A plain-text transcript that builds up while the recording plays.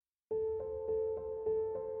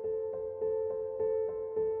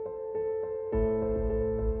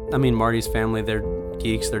I mean, Marty's family, they're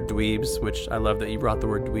geeks, they're dweebs, which I love that you brought the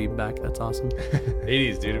word dweeb back. That's awesome.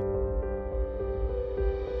 80s, dude.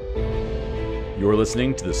 You're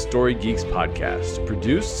listening to the Story Geeks podcast,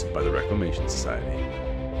 produced by the Reclamation Society.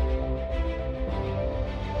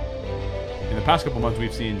 In the past couple months,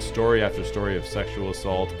 we've seen story after story of sexual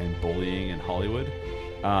assault and bullying in Hollywood,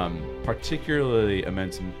 particularly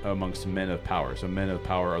amongst men of power. So men of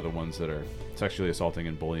power are the ones that are sexually assaulting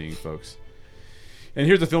and bullying folks. And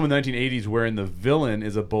here's a film in the 1980s wherein the villain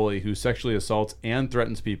is a bully who sexually assaults and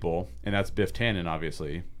threatens people, and that's Biff Tannen,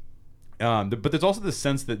 obviously. But there's also this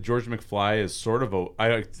sense that George McFly is sort of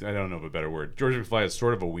I don't know of a better word. George McFly is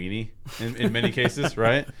sort of a weenie in many cases,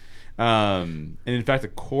 right? And in fact, a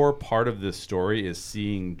core part of this story is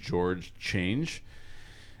seeing George change.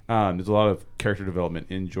 There's a lot of character development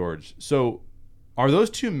in George. So are those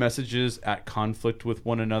two messages at conflict with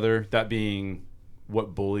one another? That being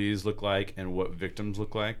what bullies look like and what victims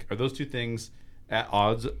look like? Are those two things at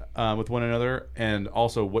odds with one another? And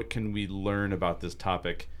also, what can we learn about this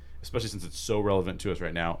topic, especially since it's so relevant to us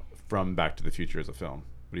right now, from Back to the Future as a film?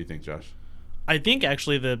 What do you think, Josh? I think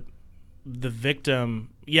actually the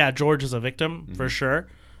victim, George is a victim for sure.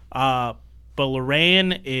 But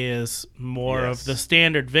Lorraine is more of the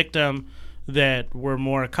standard victim that we're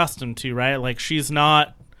more accustomed to, right? Like she's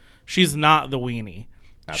not the weenie.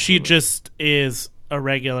 Absolutely. She just is a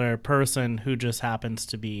regular person who just happens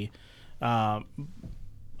to be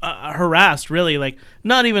harassed, really. Like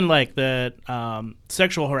not even like the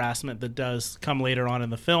sexual harassment that does come later on in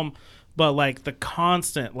the film, but like the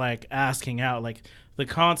constant like asking out, like the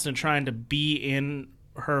constant trying to be in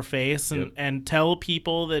her face and tell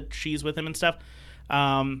people that she's with him and stuff,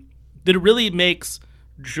 that it really makes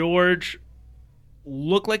George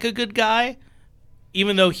look like a good guy,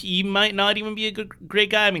 even though he might not even be a great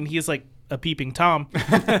guy. I mean, he's like a peeping Tom.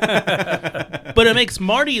 But it makes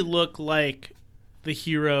Marty look like the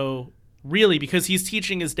hero, really, because he's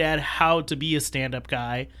teaching his dad how to be a stand-up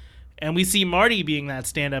guy. And we see Marty being that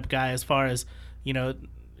stand-up guy as far as,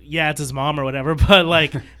 it's his mom or whatever, but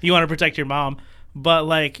like you want to protect your mom. But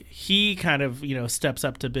like he kind of, steps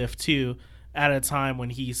up to Biff too at a time when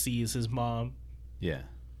he sees his mom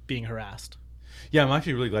being harassed. Yeah, I'm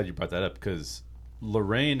actually really glad you brought that up because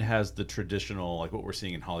Lorraine has the traditional, like what we're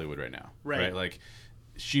seeing in Hollywood right now. Right? Like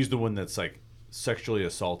she's the one that's like sexually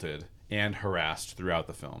assaulted and harassed throughout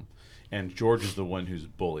the film. And George is the one who's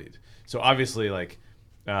bullied. So obviously like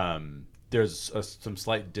there's some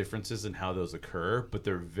slight differences in how those occur, but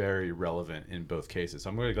they're very relevant in both cases. So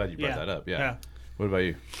I'm really glad you brought that up. Yeah. What about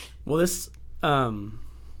you? Well, this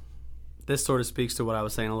sort of speaks to what I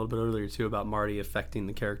was saying a little bit earlier too about Marty affecting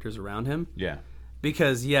the characters around him. Yeah.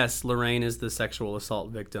 Because yes, Lorraine is the sexual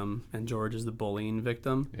assault victim and George is the bullying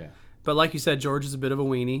victim. Yeah. But like you said, George is a bit of a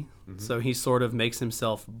weenie, so he sort of makes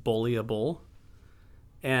himself bullyable.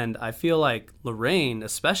 And I feel like Lorraine,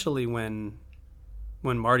 especially when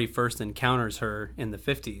Marty first encounters her in the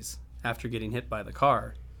 50s after getting hit by the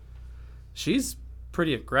car, she's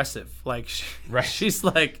pretty aggressive. Like she's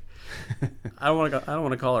like, I don't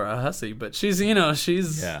want to call her a hussy, but she's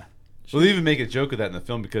We'll even make a joke of that in the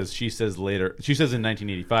film because she says in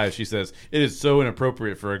 1985, she says, it is so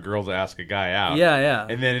inappropriate for a girl to ask a guy out. Yeah, yeah.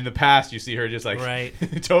 And then in the past, you see her just like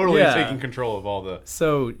totally taking control of all the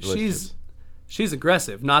So she's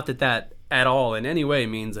aggressive. Not that at all in any way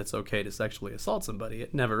means it's okay to sexually assault somebody.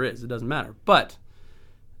 It never is. It doesn't matter. But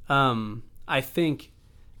I think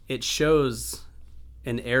it shows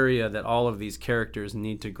an area that all of these characters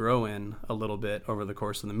need to grow in a little bit over the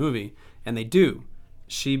course of the movie. And they do.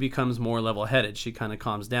 She becomes more level-headed. She kind of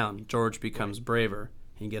calms down. George becomes braver.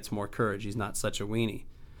 He gets more courage. He's not such a weenie.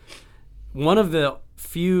 One of the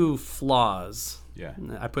few flaws,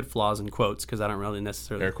 I put flaws in quotes because I don't really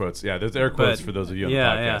necessarily... Air quotes. Yeah, there's air quotes for those of you on the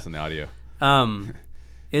podcast and the audio.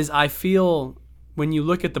 Is I feel when you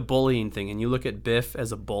look at the bullying thing and you look at Biff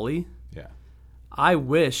as a bully, I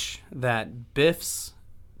wish that Biff's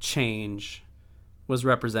change was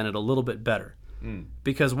represented a little bit better.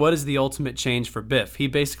 Because what is the ultimate change for Biff? He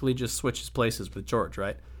basically just switches places with George,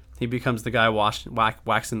 right? He becomes the guy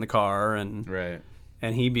waxing the car, and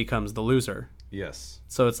he becomes the loser. Yes.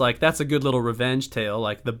 So it's like that's a good little revenge tale,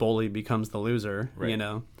 like the bully becomes the loser,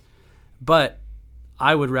 But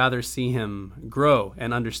I would rather see him grow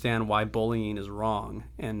and understand why bullying is wrong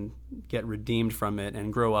and get redeemed from it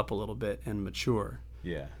and grow up a little bit and mature.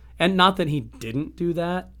 Yeah. And not that he didn't do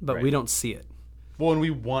that, but we don't see it. Well, and we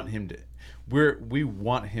want him to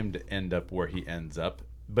end up where he ends up,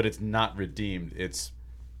 but it's not redeemed. It's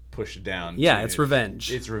pushed down. Yeah, it's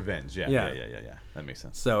revenge. It's revenge. Yeah. That makes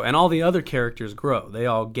sense. So, and all the other characters grow. They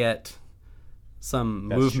all get some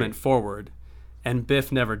movement forward. and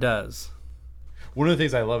Biff never does. One of the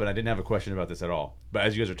things I love, and I didn't have a question about this at all, but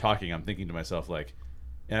as you guys are talking, I'm thinking to myself, like,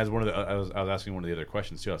 and as one of the, I was asking one of the other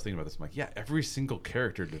questions too. I was thinking about this. I'm like, yeah, every single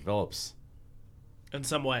character develops in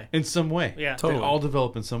some way. In some way, yeah, totally. They all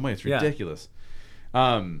develop in some way. It's ridiculous.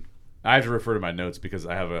 Yeah. I have to refer to my notes because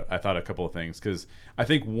I thought a couple of things, because I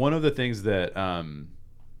think one of the things that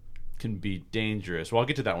can be dangerous. Well, I'll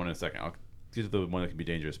get to that one in a second. I'll get to the one that can be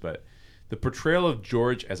dangerous, but the portrayal of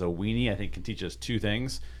George as a weenie, I think, can teach us two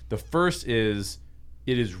things. The first is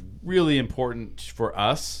it is really important for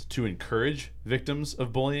us to encourage victims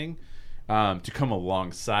of bullying, to come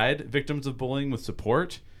alongside victims of bullying with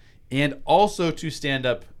support, and also to stand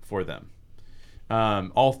up for them.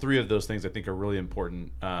 All three of those things I think are really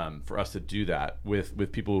important for us to do that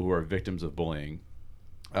with people who are victims of bullying.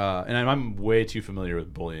 And I'm way too familiar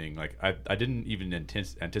with bullying. Like I didn't even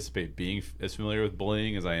anticipate being as familiar with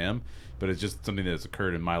bullying as I am, but it's just something that has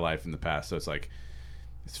occurred in my life in the past. So it's like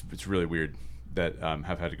it's really weird that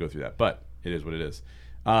have had to go through that, but it is what it is.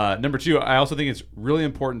 Number two, I also think it's really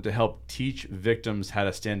important to help teach victims how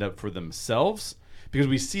to stand up for themselves, because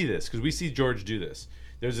we see George do this.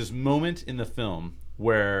 There's this moment in the film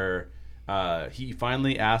where he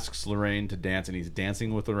finally asks Lorraine to dance, and he's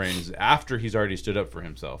dancing with Lorraine after he's already stood up for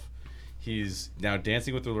himself. He's now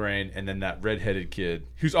dancing with Lorraine, and then that redheaded kid,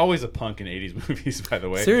 who's always a punk in 80s movies, by the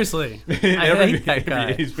way. Seriously. I hate that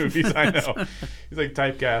guy. 80s movies, I know. He's like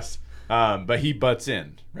typecast. But he butts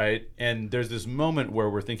in, right? And there's this moment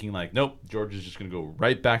where we're thinking like, nope, George is just going to go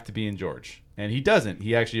right back to being George. And he doesn't.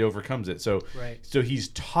 He actually overcomes it. So he's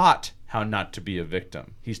taught how not to be a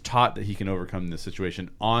victim. He's taught that he can overcome this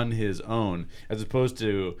situation on his own, as opposed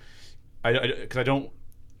to,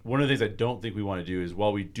 one of the things I don't think we want to do is,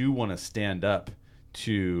 while we do want to stand up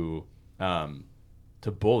to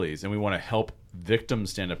bullies, and we want to help victims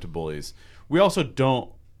stand up to bullies, we also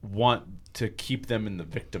don't want to keep them in the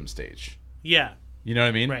victim stage. Yeah. You know what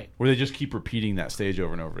I mean? Right. Where they just keep repeating that stage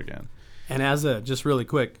over and over again. And just really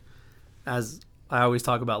quick, as I always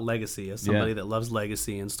talk about legacy, as somebody that loves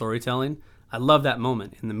legacy and storytelling, I love that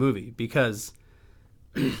moment in the movie, because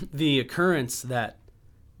the occurrence that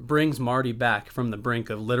brings Marty back from the brink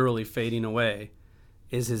of literally fading away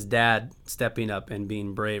is his dad stepping up and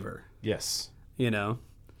being braver. Yes. You know?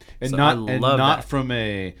 And so not from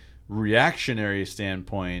a reactionary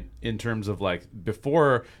standpoint, in terms of like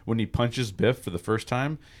before, when he punches Biff for the first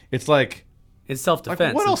time, it's like it's self-defense.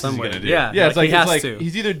 Like, what else is he gonna do? Yeah, it's like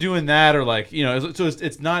he's either doing that or like, you know, so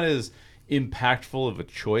it's not as impactful of a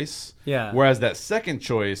choice. Yeah. Whereas that second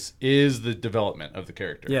choice is the development of the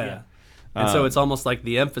character. Yeah. And so it's almost like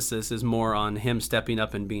the emphasis is more on him stepping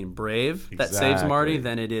up and being brave that saves Marty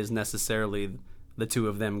than it is necessarily the two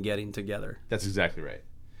of them getting together. That's exactly right.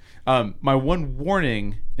 My one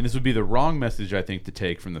warning, and this would be the wrong message I think to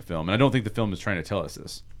take from the film, and I don't think the film is trying to tell us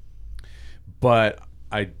this, but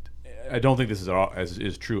I don't think this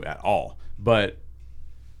is true at all. But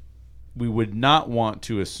we would not want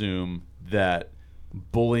to assume that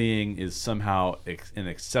bullying is somehow an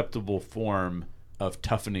acceptable form of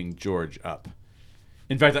toughening George up.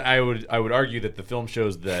 In fact, I would argue that the film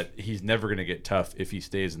shows that he's never going to get tough if he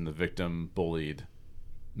stays in the victim bullied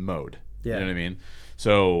mode. Yeah. You know what I mean?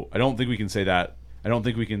 So I don't think we can say that. I don't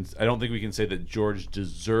think we can say that George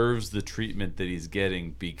deserves the treatment that he's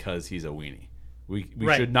getting because he's a weenie. We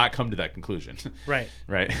should not come to that conclusion. Right.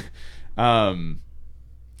 Right.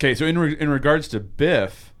 Okay. So in regards to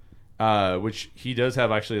Biff, which he does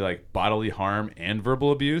have actually like bodily harm and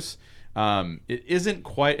verbal abuse, it isn't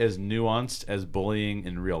quite as nuanced as bullying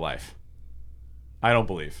in real life. I don't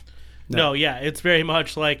believe. No, yeah, it's very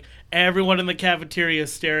much like everyone in the cafeteria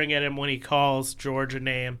is staring at him when he calls George a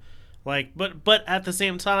name. Like, but at the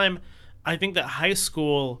same time, I think that high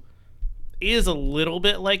school is a little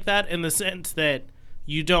bit like that, in the sense that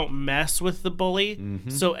you don't mess with the bully,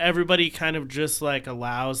 so everybody kind of just like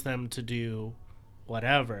allows them to do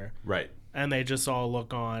whatever. Right. And they just all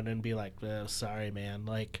look on and be like, oh, sorry, man.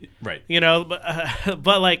 Like, right. You know,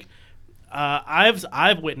 but like,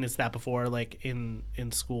 I've witnessed that before, like in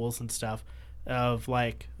schools and stuff, of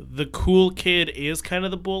like the cool kid is kind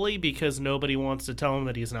of the bully because nobody wants to tell him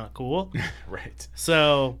that he's not cool. Right.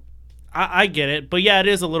 So I get it, but yeah, it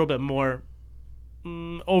is a little bit more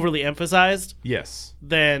overly emphasized. Yes.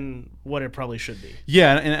 Than what it probably should be.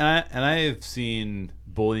 Yeah, and I have seen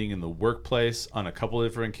bullying in the workplace on a couple of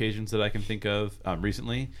different occasions that I can think of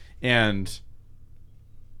recently, and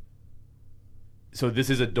so this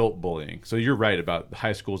is adult bullying. So you're right about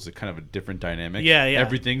high school is kind of a different dynamic. Yeah.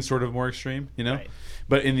 Everything's sort of more extreme, you know. Right.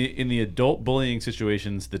 But in the adult bullying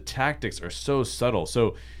situations, the tactics are so subtle.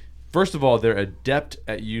 So first of all, they're adept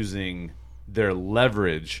at using their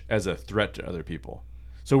leverage as a threat to other people.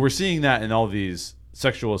 So we're seeing that in all these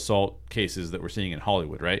sexual assault cases that we're seeing in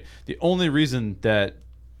Hollywood, right? The only reason that,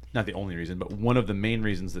 not the only reason, but one of the main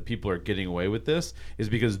reasons that people are getting away with this is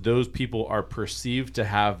because those people are perceived to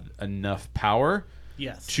have enough power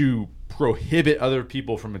to prohibit other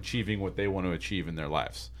people from achieving what they want to achieve in their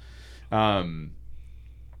lives. And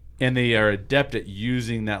they are adept at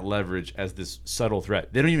using that leverage as this subtle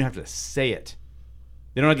threat. They don't even have to say it.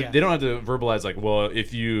 They don't have to, they don't have to verbalize like, well,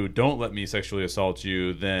 if you don't let me sexually assault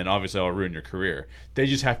you, then obviously I'll ruin your career. They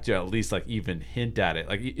just have to at least like even hint at it.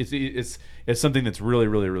 Like it's something that's really,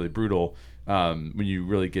 really, really brutal when you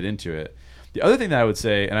really get into it. The other thing that I would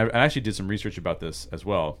say, and I actually did some research about this as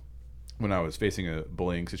well when I was facing a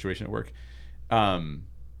bullying situation at work. A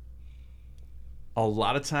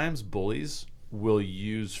lot of times bullies will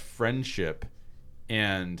use friendship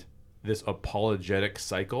and this apologetic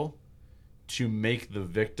cycle to make the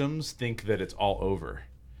victims think that it's all over.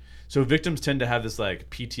 So victims tend to have this like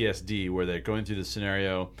PTSD where they're going through this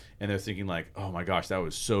scenario and they're thinking like, oh my gosh, that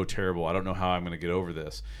was so terrible. I don't know how I'm going to get over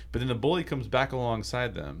this. But then the bully comes back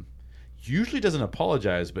alongside them, usually doesn't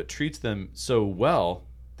apologize, but treats them so well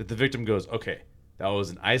that the victim goes, okay, that was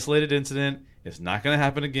an isolated incident. It's not going to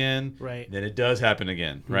happen again. Right. Then it does happen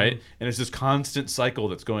again, right? Mm-hmm. And it's this constant cycle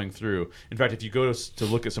that's going through. In fact, if you go to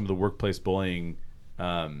look at some of the workplace bullying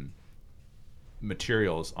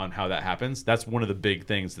materials on how that happens, that's one of the big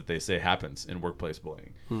things that they say happens in workplace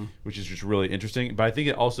bullying, which is just really interesting. But I think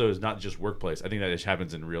it also is not just workplace. I think that it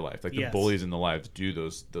happens in real life. Like the bullies in the lives do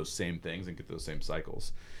those same things and get those same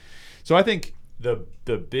cycles. So I think the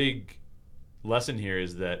big lesson here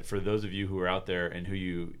is that for those of you who are out there and who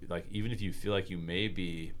you like, even if you feel like you may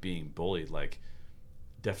be being bullied, like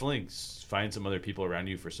definitely find some other people around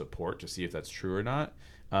you for support to see if that's true or not.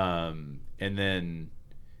 And then,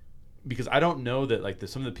 because I don't know that like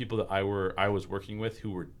some of the people that I was working with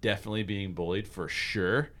who were definitely being bullied for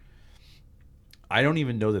sure, I don't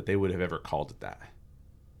even know that they would have ever called it that.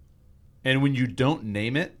 And when you don't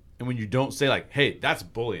name it and when you don't say like, hey, that's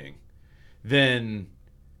bullying, then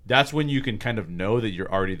that's when you can kind of know that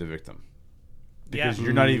you're already the victim, because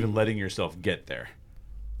you're not even letting yourself get there.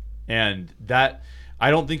 And that, I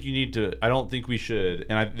don't think you need to, I don't think we should,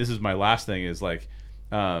 and this is my last thing is like,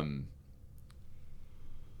 and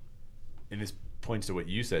this points to what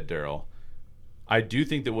you said, Daryl. I do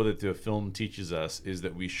think that what the film teaches us is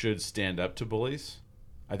that we should stand up to bullies.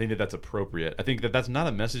 I think that that's appropriate. I think that that's not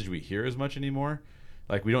a message we hear as much anymore.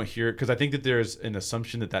 Like we don't hear it because I think that there's an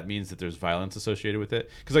assumption that means that there's violence associated with it.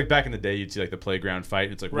 Because like back in the day, you'd see like the playground fight.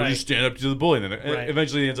 And it's like, well, you stand up to the bully, and then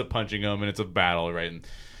eventually he ends up punching him, and it's a battle, right?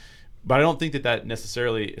 But I don't think that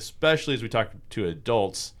necessarily, especially as we talk to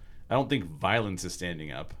adults, I don't think violence is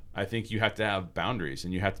standing up. I think you have to have boundaries,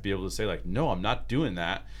 and you have to be able to say like, no, I'm not doing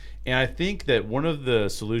that. And I think that one of the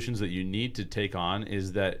solutions that you need to take on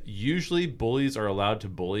is that usually bullies are allowed to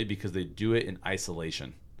bully because they do it in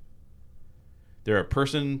isolation. They're a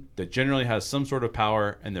person that generally has some sort of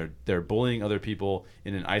power, and they're bullying other people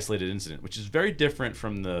in an isolated incident, which is very different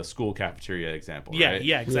from the school cafeteria example. Right?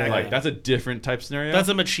 Yeah, exactly. Like that's a different type scenario. That's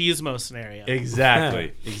a machismo scenario.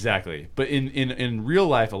 Exactly, exactly. But in real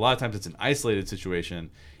life, a lot of times it's an isolated situation,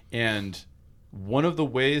 and one of the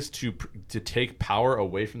ways to take power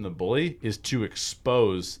away from the bully is to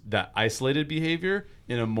expose that isolated behavior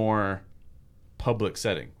in a more public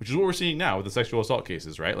setting, which is what we're seeing now with the sexual assault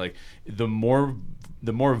cases, right? Like the more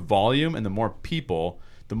volume and the more people,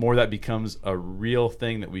 the more that becomes a real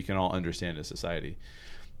thing that we can all understand as society.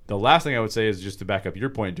 The last thing I would say is, just to back up your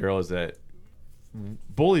point, Daryl, is that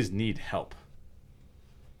bullies need help.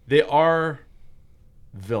 They are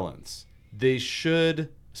villains. They should,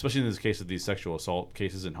 especially in this case of these sexual assault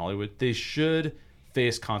cases in Hollywood, they should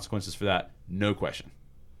face consequences for that, no question.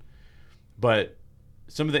 But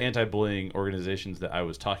some of the anti-bullying organizations that I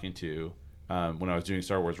was talking to when I was doing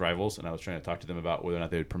Star Wars Rivals, and I was trying to talk to them about whether or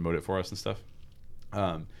not they would promote it for us and stuff,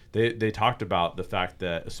 they talked about the fact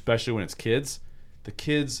that, especially when it's kids, the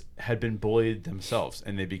kids had been bullied themselves,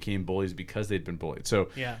 and they became bullies because they'd been bullied. So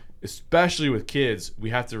especially with kids, we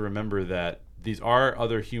have to remember that these are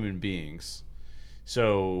other human beings.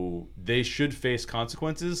 So they should face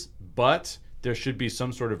consequences, but there should be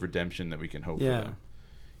some sort of redemption that we can hope for them.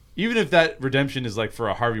 Even if that redemption is like for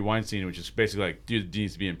a Harvey Weinstein, which is basically like, dude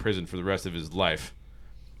needs to be in prison for the rest of his life.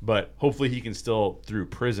 But hopefully he can still, through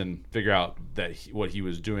prison, figure out that what he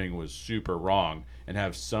was doing was super wrong and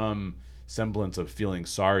have some semblance of feeling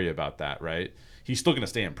sorry about that, right? He's still going to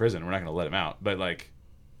stay in prison. We're not going to let him out. But like,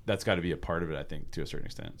 that's got to be a part of it, I think, to a certain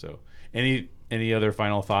extent. So any other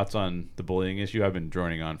final thoughts on the bullying issue? I've been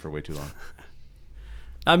droning on for way too long.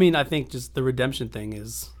 I mean, I think just the redemption thing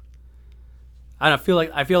is I feel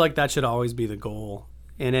like that should always be the goal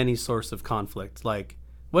in any source of conflict, like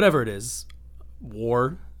whatever it is,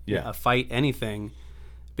 war, a fight, anything,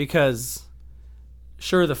 because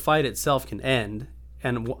sure, the fight itself can end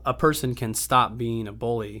and a person can stop being a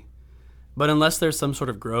bully, but unless there's some sort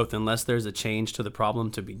of growth, unless there's a change to the problem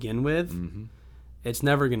to begin with, it's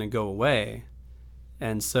never going to go away.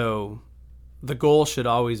 And so the goal should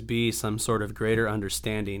always be some sort of greater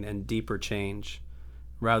understanding and deeper change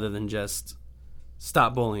rather than just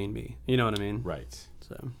stop bullying me. You know what I mean? Right.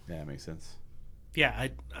 So yeah, that makes sense. Yeah,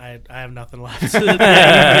 I have nothing left. You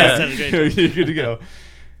guys did a great job. You're good to go.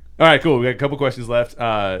 All right, cool. We got a couple questions left.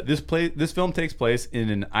 This film takes place in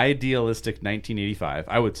an idealistic 1985,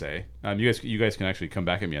 I would say. You guys can actually come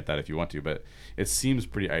back at me at that if you want to, but it seems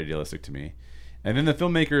pretty idealistic to me. And then the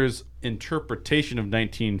filmmaker's interpretation of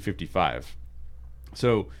 1955.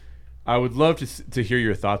 So I would love to hear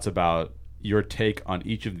your thoughts about your take on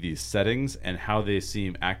each of these settings and how they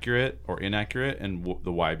seem accurate or inaccurate and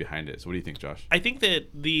the why behind it. So what do you think, Josh? I think that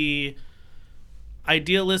the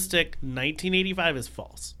idealistic 1985 is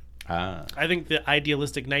false. I think the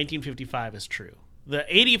idealistic 1955 is true. The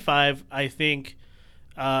 85, I think,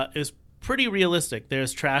 is pretty realistic.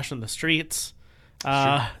 There's trash in the streets.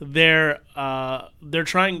 Sure. They're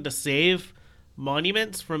trying to save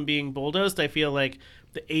monuments from being bulldozed. I feel like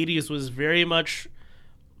the 80s was very much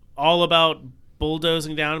all about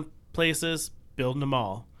bulldozing down places, building them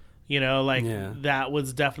all. That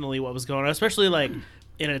was definitely what was going on, especially like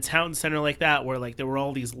in a town center like that where like there were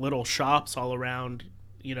all these little shops all around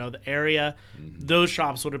the area. Those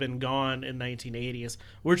shops would have been gone in 1980s.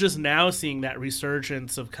 We're just now seeing that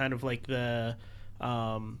resurgence of kind of like the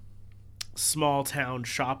small town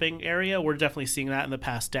shopping area. We're definitely seeing that in the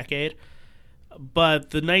past decade.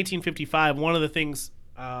 But the 1955, one of the things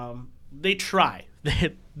they try,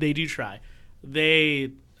 they do try.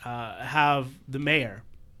 They have the mayor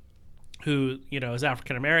who is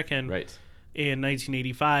African American, right, in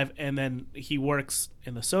 1985, and then he works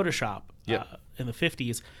in the soda shop in the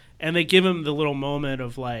 50s, and they give him the little moment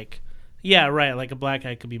of like, yeah, right, like a black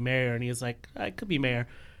guy could be mayor, and he's like, I could be mayor.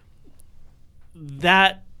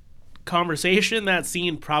 That conversation, that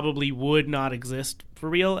scene probably would not exist for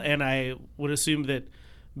real, and I would assume that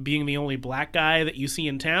being the only black guy that you see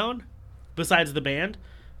in town, besides the band,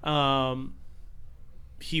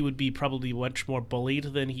 he would be probably much more bullied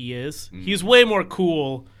than he is. He's way more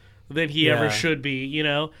cool than he ever should be,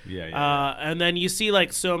 and then you see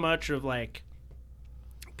like so much of like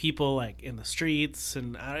people like in the streets,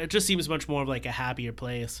 and it just seems much more of like a happier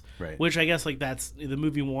place, right? Which I guess like that's the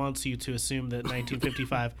movie wants you to assume that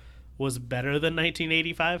 1955 was better than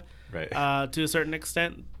 1985, right? To a certain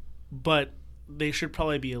extent, but they should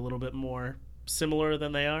probably be a little bit more similar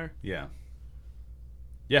than they are. Yeah,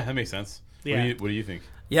 that makes sense. Yeah. What do you think?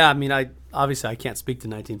 Yeah, I mean, I can't speak to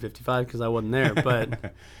 1955 because I wasn't there,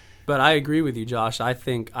 but but I agree with you, Josh. I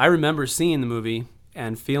think I remember seeing the movie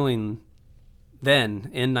and feeling then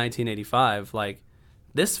in 1985 like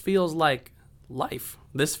this feels like life.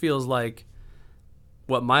 This feels like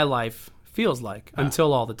what my life feels like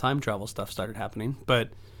until all the time travel stuff started happening. But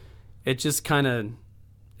it just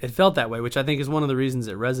it felt that way, which I think is one of the reasons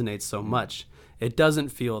it resonates so much. It doesn't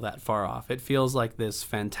feel that far off. It feels like this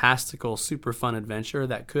fantastical, super fun adventure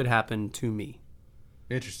that could happen to me.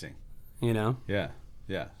 Interesting. Yeah.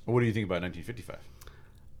 What do you think about 1955?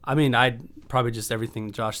 I mean, I'd probably just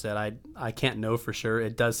everything Josh said. I can't know for sure.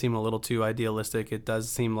 It does seem a little too idealistic. It does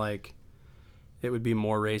seem like it would be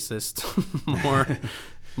more racist,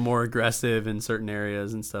 more aggressive in certain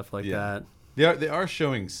areas and stuff like that. They are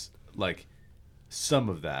showing like some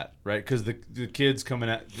of that, right? Because the kids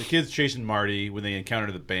chasing Marty when they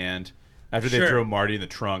encounter the band after they throw Marty in the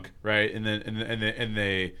trunk, right? And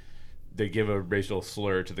then they give a racial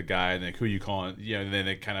slur to the guy and like, who you calling? And then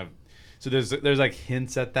they kind of, so there's like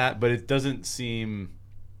hints at that, but it doesn't seem.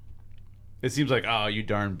 It seems like, oh, you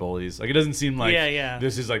darn bullies. Like, it doesn't seem like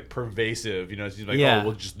this is like pervasive. It seems like, oh,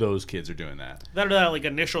 well, just those kids are doing that. That like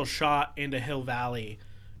initial shot into Hill Valley,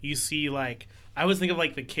 you see like, I was thinking of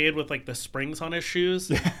like the kid with like the springs on his shoes,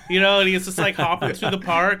 and he's just like hopping through the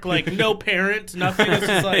park, like no parent, nothing. It's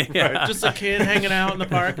just like just a kid hanging out in the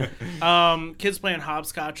park. Kids playing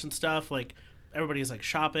hopscotch and stuff. Like everybody's like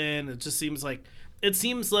shopping. It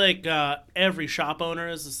seems like every shop owner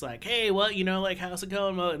is just like, hey, what, like how's it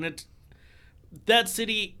going? And that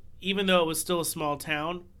city, even though it was still a small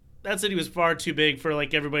town, that city was far too big for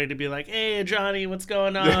like everybody to be like, hey, Johnny, what's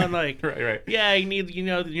going on? Like, right. Yeah, you need,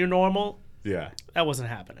 you're normal. Yeah, that wasn't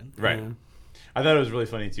happening. Right. Yeah. I thought it was really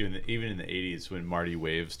funny too. Even in the '80s, when Marty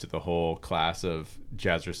waves to the whole class of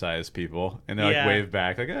jazzercise people, and they like wave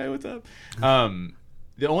back like, "Hey, what's up?"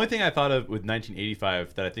 The only thing I thought of with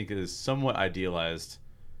 1985 that I think is somewhat idealized,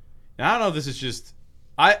 and I don't know if this is just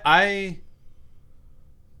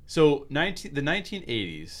so the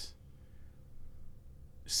 1980s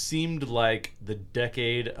seemed like the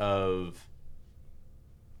decade of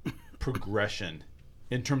progression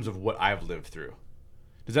in terms of what I've lived through.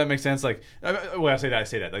 Does that make sense? Like, when I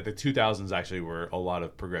say that, like the 2000s actually were a lot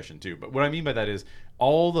of progression too. But what I mean by that is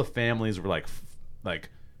all the families were like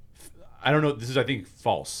I don't know. This is, I think,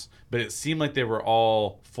 false, but it seemed like they were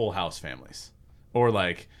all Full House families, or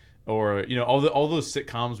you know, all those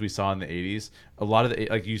sitcoms we saw in the 80s. A lot of do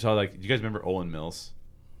you guys remember Olin Mills?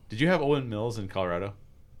 Did you have Olin Mills in Colorado?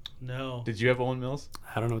 No. Did you have Olin Mills?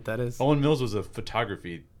 I don't know what that is. Olin Mills was a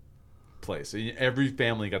photography place. Every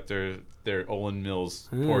family got their Olin Mills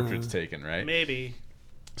portraits taken, right? Maybe.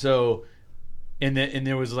 So, and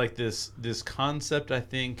there was like this concept, I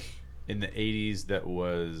think, in the 80s that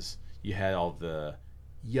was, you had all the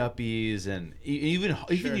yuppies, and even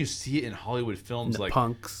you see it in Hollywood films, like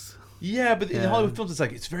punks. Yeah, but in Hollywood films,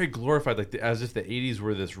 it's very glorified, like as if the 80s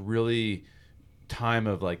were this really time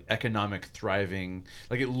of like economic thriving.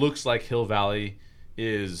 Like, it looks like Hill Valley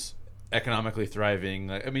is economically thriving.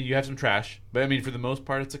 Like, I mean, you have some trash, but I mean, for the most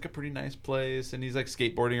part, it's like a pretty nice place. And he's like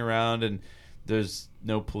skateboarding around, and there's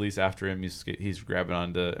no police after him. He's grabbing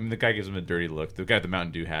onto. I mean, the guy gives him a dirty look. The guy with the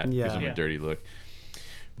Mountain Dew hat gives him a dirty look.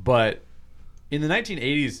 But in the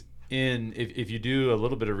 1980s, if you do a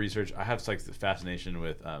little bit of research, I have like the fascination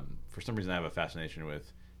with. For some reason, I have a fascination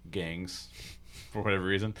with gangs. For whatever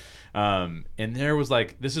reason, and there was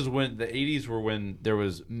this is when the 80s were, when there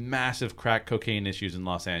was massive crack cocaine issues in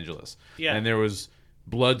Los Angeles, and there was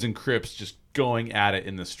Bloods and Crips just going at it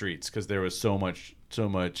in the streets because there was so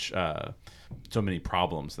many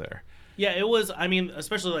problems there. Yeah, it was. I mean,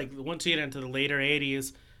 especially like once you get into the later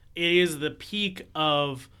 80s, it is the peak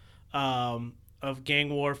of gang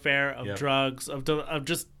warfare, of drugs, of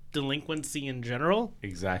just delinquency in general.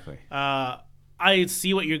 Exactly. I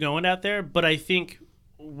see what you're going at there, but I think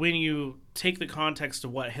when you take the context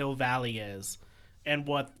of what Hill Valley is and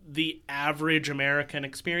what the average American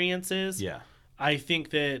experience is, I think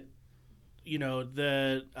that, you know,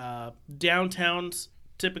 the downtowns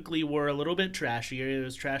typically were a little bit trashier. There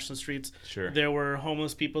was trash in the streets. Sure. There were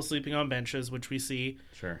homeless people sleeping on benches, which we see.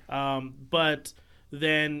 Sure. But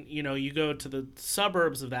then, you know, you go to the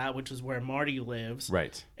suburbs of that, which is where Marty lives.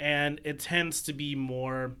 Right. And it tends to be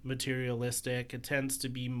more materialistic. It tends to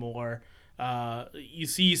be more, you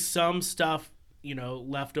see some stuff, you know,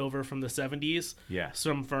 left over from the 70s. Yeah.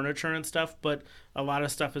 Some furniture and stuff, but a lot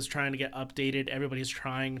of stuff is trying to get updated. Everybody's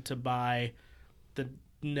trying to buy the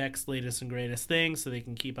next latest and greatest thing so they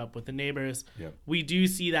can keep up with the neighbors. Yep. We do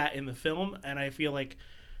see that in the film, and I feel like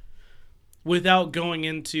without going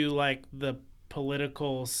into like the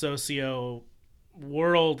political socio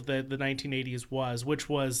world that the 1980s was, which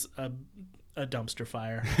was a dumpster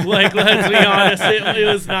fire. Like, let's be honest, it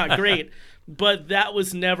was not great. But that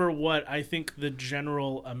was never what I think the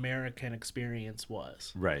general American experience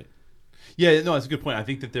was. Right. Yeah, no, that's a good point. I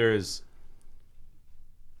think that there is,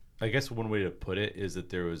 I guess one way to put it is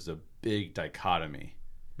that there was a big dichotomy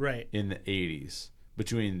in the 80s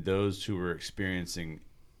between those who were experiencing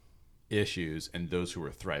issues and those who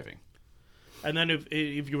were thriving. And then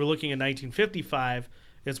if you were looking at 1955,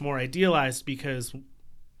 it's more idealized because,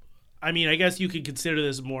 I mean, I guess you could consider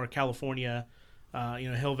this more California,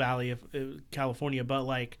 Hill Valley of California. But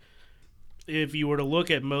like, if you were to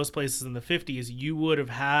look at most places in the 50s, you would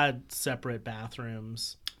have had separate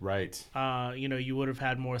bathrooms. Right. You would have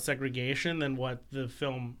had more segregation than what the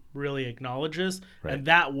film really acknowledges. Right. And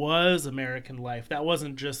that was American life. That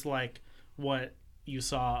wasn't just like what you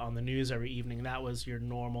saw on the news every evening. That was your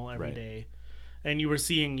normal everyday. Right. And you were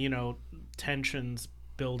seeing, tensions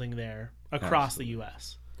building there across the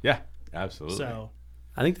U.S. Yeah, absolutely. So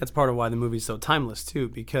I think that's part of why the movie's so timeless, too,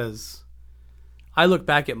 because I look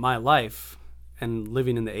back at my life and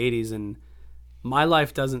living in the 80s, and my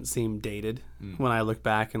life doesn't seem dated when I look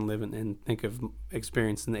back and live and think of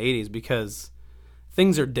experience in the 80s, because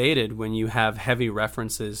things are dated when you have heavy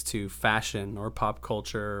references to fashion or pop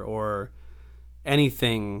culture or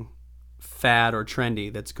anything fad or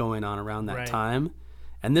trendy that's going on around that time.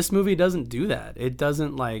 And this movie doesn't do that. It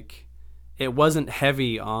doesn't it wasn't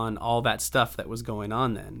heavy on all that stuff that was going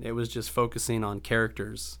on then. It was just focusing on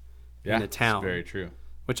characters in the town. Very true.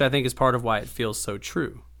 Which I think is part of why it feels so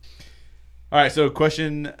true. All right, so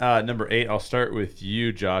question number 8. I'll start with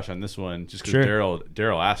you, Josh, on this one, just because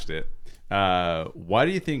Daryl asked it. Why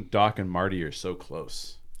do you think Doc and Marty are so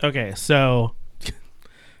close? Okay, so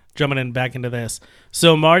jumping back into this.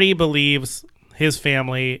 So Marty believes his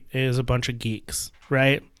family is a bunch of geeks,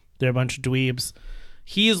 right? They're a bunch of dweebs.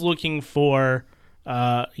 he's looking for,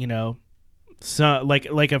 so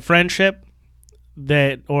like a friendship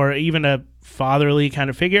that, or even a fatherly kind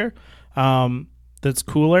of figure that's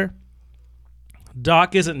cooler.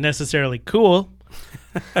 Doc isn't necessarily cool,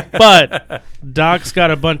 but Doc's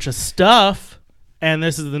got a bunch of stuff, and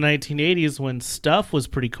this is the 1980s when stuff was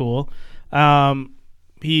pretty cool.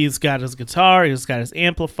 He's got his guitar, he's got his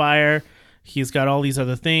amplifier, he's got all these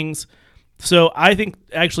other things. So I think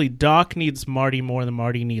actually Doc needs Marty more than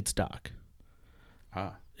Marty needs Doc.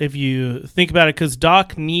 If you think about it, because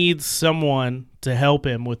Doc needs someone to help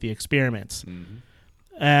him with the experiments. Mm-hmm.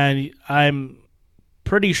 And I'm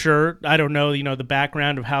pretty sure, I don't know, the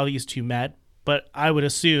background of how these two met, but I would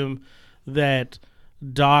assume that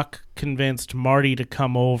Doc convinced Marty to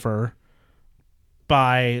come over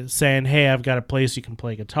by saying, hey, I've got a place you can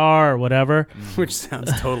play guitar or whatever. Which sounds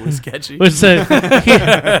totally sketchy. Which says,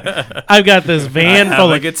 I've got this van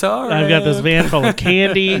full of guitar. I've got this van full of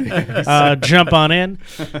candy. Jump on in.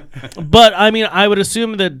 But I mean, I would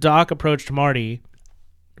assume that Doc approached Marty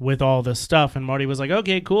with all this stuff, and Marty was like,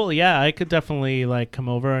 okay, cool. Yeah, I could definitely like come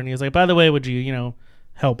over. And he was like, by the way, would you,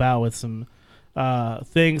 help out with some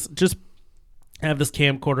things? Just have this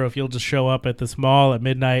camcorder if you'll just show up at this mall at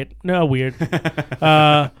midnight. No, weird.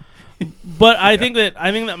 But I think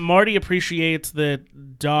that Marty appreciates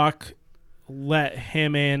that Doc let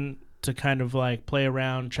him in to kind of like play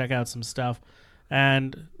around, check out some stuff,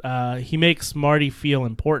 and he makes Marty feel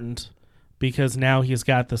important because now he's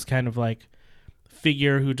got this kind of like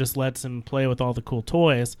figure who just lets him play with all the cool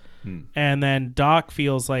toys. And then Doc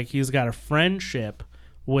feels like he's got a friendship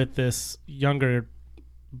with this younger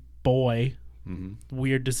boy. Mm-hmm.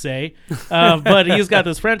 Weird to say, but he's got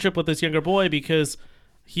this friendship with this younger boy because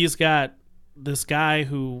he's got this guy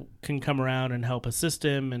who can come around and help assist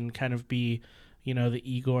him and kind of be, the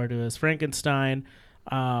Igor to his Frankenstein.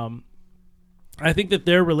 I think that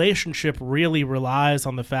their relationship really relies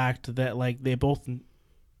on the fact that like they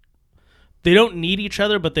don't need each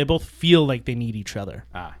other, but they both feel like they need each other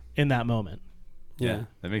in that moment. Yeah,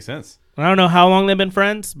 that makes sense. I don't know how long they've been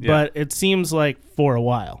friends, but it seems like for a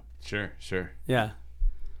while. Sure. Yeah.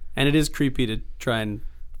 And it is creepy to try and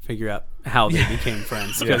figure out how they became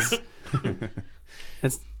friends. Because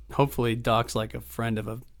it's hopefully Doc's like a friend of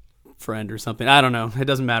a friend or something. I don't know. It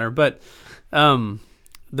doesn't matter. But the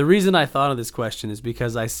reason I thought of this question is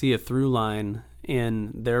because I see a through line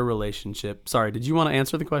in their relationship. Sorry, did you want to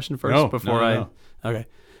answer the question first? No. Okay.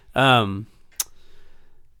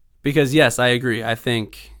 Because, yes, I agree. I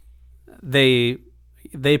think they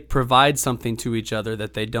provide something to each other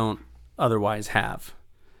that they don't otherwise have.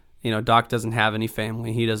 Doc doesn't have any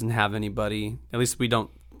family. He doesn't have anybody. At least we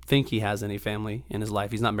don't think he has any family in his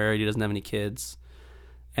life. He's not married. He doesn't have any kids.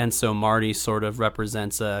 And so Marty sort of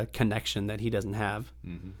represents a connection that he doesn't have.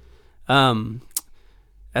 Mm-hmm.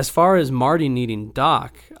 As far as Marty needing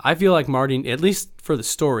Doc, I feel like Marty, at least for the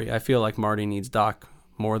story, I feel like Marty needs Doc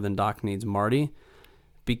more than Doc needs Marty.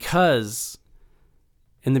 Because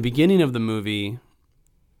in the beginning of the movie,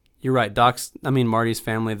 you're right, Marty's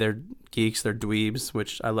family, they're geeks, they're dweebs,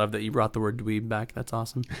 which I love that you brought the word dweeb back. That's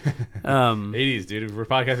awesome. 80s, dude. We're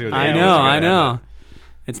podcasting with I know.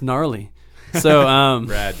 It's gnarly. So,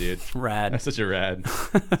 rad, dude. Rad. That's such a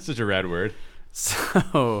rad word.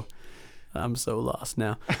 So, I'm so lost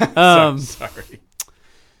now. Sorry.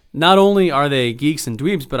 Not only are they geeks and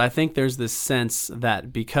dweebs, but I think there's this sense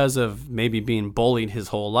that because of maybe being bullied his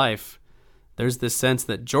whole life, there's this sense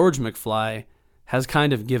that George McFly has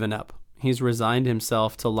kind of given up. He's resigned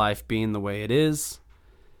himself to life being the way it is,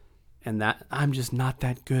 and that I'm just not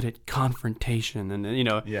that good at confrontation. And,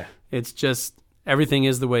 it's just everything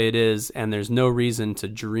is the way it is, and there's no reason to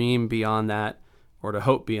dream beyond that or to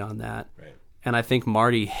hope beyond that. Right. And I think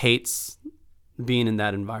Marty hates being in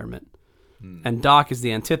that environment. And Doc is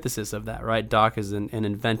the antithesis of that, right? Doc is an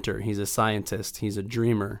inventor. He's a scientist. He's a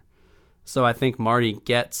dreamer. So I think Marty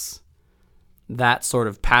gets that sort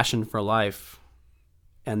of passion for life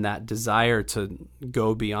and that desire to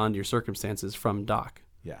go beyond your circumstances from Doc.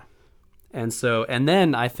 Yeah. And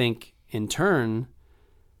then I think in turn,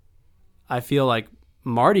 I feel like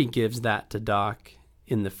Marty gives that to Doc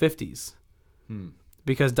in the 50s.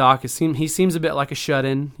 Because Doc he seems a bit like a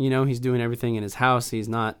shut-in. He's doing everything in his house. He's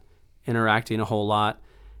not interacting a whole lot.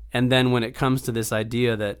 And then when it comes to this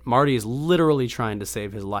idea that Marty is literally trying to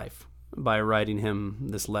save his life by writing him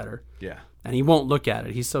this letter. Yeah. And he won't look at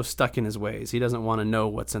it. He's so stuck in his ways. He doesn't want to know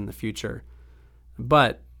what's in the future.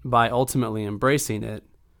 But by ultimately embracing it,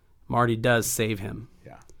 Marty does save him.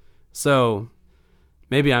 Yeah. So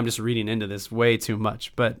maybe I'm just reading into this way too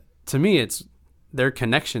much, but to me their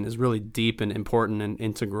connection is really deep and important and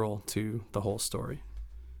integral to the whole story.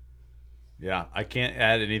 Yeah, I can't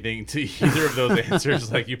add anything to either of those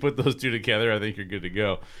answers. Like, you put those two together, I think you're good to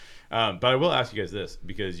go. But I will ask you guys this,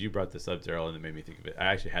 because you brought this up, Daryl, and it made me think of it. I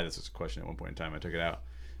actually had this as a question at one point in time. I took it out.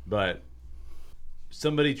 But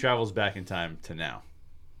somebody travels back in time to now,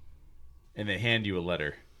 and they hand you a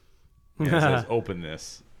letter. And it says, open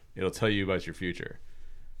this. It'll tell you about your future.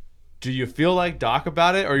 Do you feel like Doc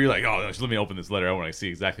about it? Or you're like, oh, just let me open this letter. I want to see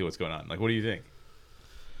exactly what's going on. Like, what do you think?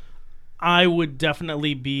 I would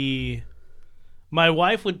definitely be... My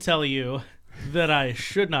wife would tell you that I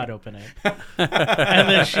should not open it. And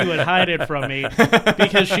then she would hide it from me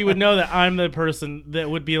because she would know that I'm the person that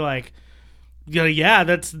would be like, yeah,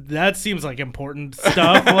 that seems like important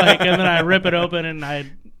stuff. Like, and then I rip it open and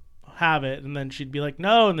I'd have it, and then she'd be like,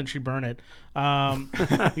 no, and then she'd burn it. That's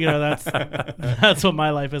what my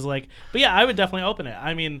life is like. But yeah, I would definitely open it.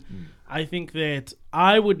 I mean, I think that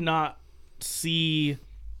I would not see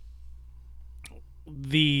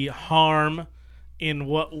the harm in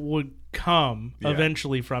what would come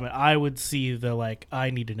eventually from it. I would see the, like, I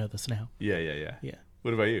need to know this now. Yeah.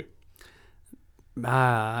 What about you?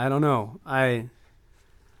 I don't know.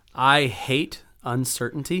 I hate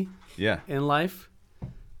uncertainty in life.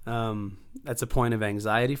 That's a point of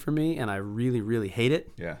anxiety for me, and I really, really hate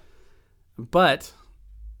it. Yeah. But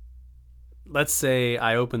let's say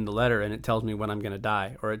I open the letter and it tells me when I'm going to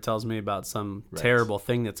die, or it tells me about some terrible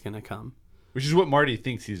thing that's going to come. Which is what Marty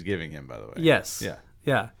thinks he's giving him, by the way. Yes.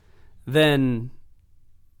 Yeah. Then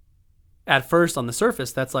at first on the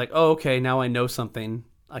surface, that's like, oh, okay, now I know something.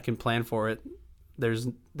 I can plan for it.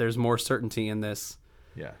 There's more certainty in this.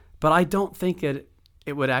 Yeah. But I don't think it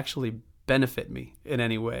would actually benefit me in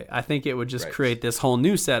any way. I think it would just create this whole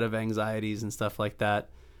new set of anxieties and stuff like that.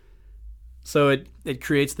 So it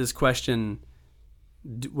creates this question,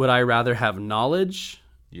 would I rather have knowledge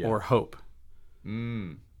or hope?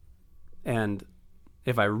 And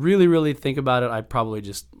if I really, really think about it, I'd probably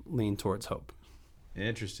just lean towards hope.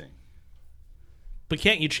 Interesting. But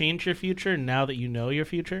can't you change your future now that you know your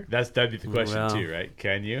future? That'd be the question too, right?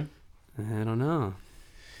 Can you? I don't know.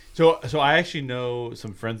 So I actually know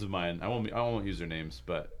some friends of mine. I won't use their names,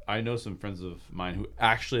 but I know some friends of mine who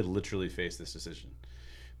actually literally faced this decision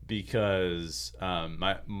because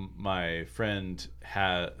my friend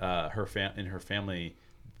had in her family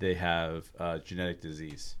they have genetic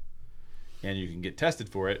disease, and you can get tested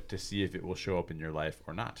for it to see if it will show up in your life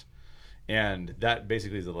or not. And that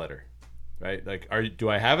basically is a letter, right? Like, do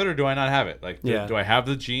I have it or do I not have it? Like, do I have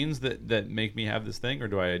the genes that make me have this thing, or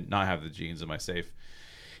do I not have the genes? Am I safe?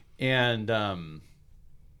 And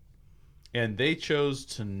they chose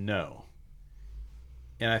to know.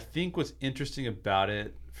 And I think what's interesting about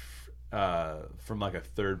it, from like a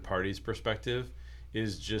third party's perspective,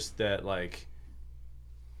 is just that, like,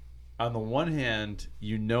 on the one hand,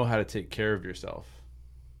 you know how to take care of yourself,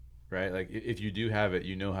 right? Like, if you do have it,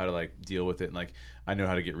 you know how to, like, deal with it. And, like, I know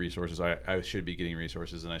how to get resources. I should be getting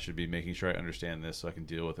resources, and I should be making sure I understand this so I can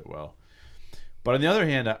deal with it well. But on the other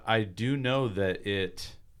hand, I do know that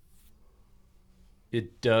it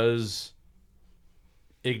does.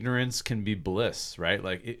 Ignorance can be bliss, right?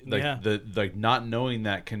 Like, not knowing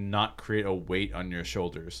that cannot create a weight on your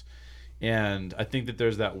shoulders. And I think that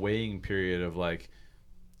there's that weighing period of, like,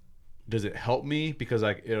 does it help me because,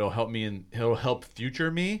 like, it'll help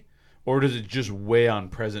future me, or does it just weigh on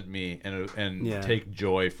present me and take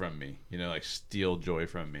joy from me? You know, like, steal joy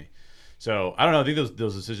from me. So I don't know. I think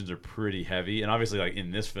those decisions are pretty heavy, and obviously, like,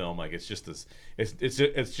 in this film, like, it's just this,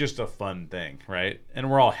 it's just a fun thing, right?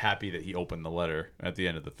 And we're all happy that he opened the letter at the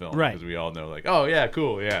end of the film, right? Because we all know, like, oh yeah,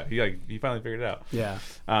 cool, yeah, he finally figured it out. Yeah.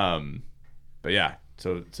 But yeah,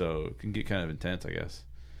 so it can get kind of intense, I guess.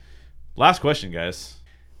 Last question, guys.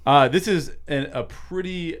 This is a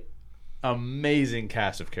pretty amazing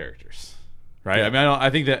cast of characters. Right. Yeah. I mean,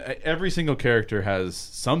 I think that every single character has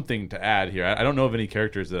something to add here. I don't know of any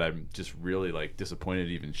characters that I'm just really, like, disappointed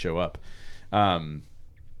to even show up. But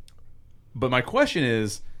my question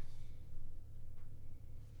is,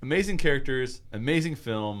 amazing characters, amazing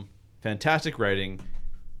film, fantastic writing.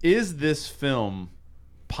 Is this film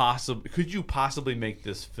possible? Could you possibly make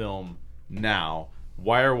this film now?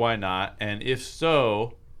 Why or why not? And if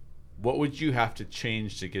so, what would you have to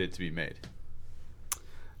change to get it to be made?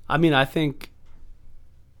 I mean, I think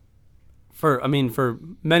for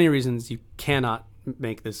many reasons you cannot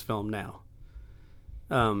make this film now.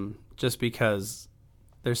 Just because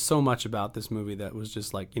there's so much about this movie that was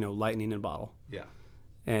just, like, you know, lightning in a bottle. Yeah.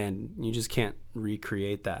 And you just can't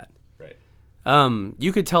recreate that. Right.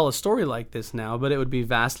 You could tell a story like this now, but it would be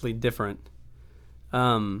vastly different.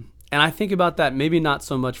 And I think about that maybe not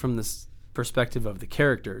so much from this perspective of the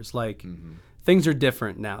characters. Like, things are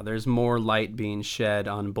different now. There's more light being shed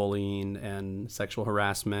on bullying and sexual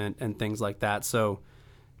harassment and things like that. So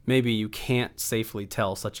maybe you can't safely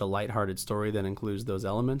tell such a lighthearted story that includes those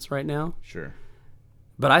elements right now. Sure.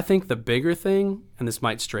 But I think the bigger thing, and this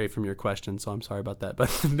might stray from your question, so I'm sorry about that, but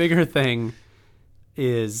the bigger thing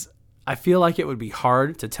is I feel like it would be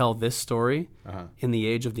hard to tell this story in the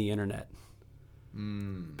age of the internet.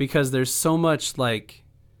 Because there's so much like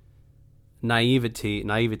naivete, or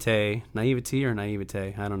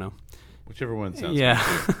naivete, I don't know. Whichever one sounds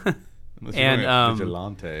good. Unless you're and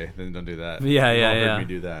vigilante, then don't do that. Yeah. Heard me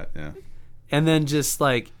do that. Yeah. And then just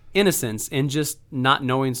like innocence and just not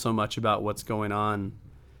knowing so much about what's going on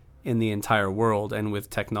in the entire world and with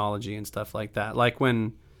technology and stuff like that. Like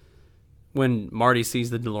when Marty sees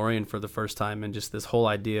the DeLorean for the first time and just this whole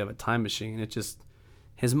idea of a time machine, it just,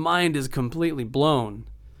 his mind is completely blown.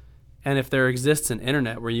 And if there exists an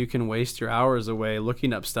internet where you can waste your hours away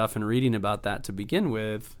looking up stuff and reading about that to begin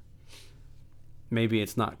with, maybe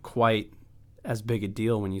it's not quite as big a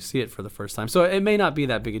deal when you see it for the first time. So it may not be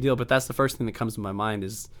that big a deal, but that's the first thing that comes to my mind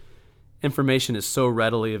is information is so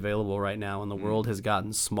readily available right now and the world has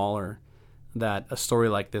gotten smaller that a story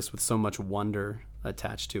like this with so much wonder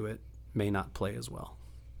attached to it may not play as well.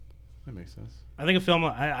 That makes sense. I think a film,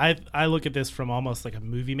 I look at this from almost like a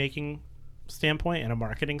movie making standpoint and a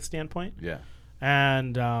marketing standpoint. Yeah.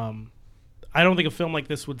 And I don't think a film like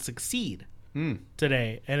this would succeed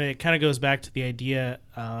today. And it kind of goes back to the idea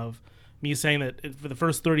of me saying that for the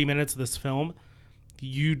first 30 minutes of this film,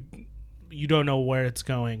 you don't know where it's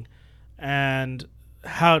going. And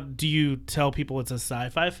how do you tell people it's a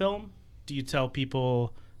sci-fi film? Do you tell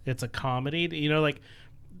people it's a comedy? You know, like,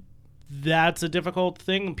 that's a difficult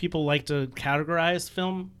thing. People like to categorize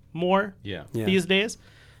film more these days.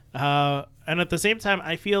 And at the same time,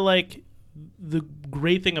 I feel like the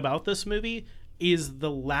great thing about this movie is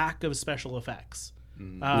the lack of special effects.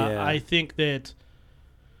 I think that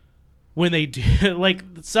when they do, like,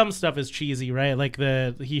 some stuff is cheesy, right? Like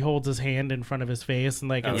he holds his hand in front of his face and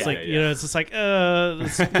like, you know, it's just like,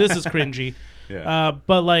 this is cringy.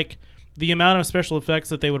 But like the amount of special effects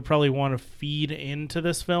that they would probably want to feed into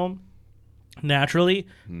this film naturally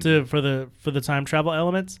for the time travel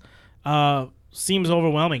elements seems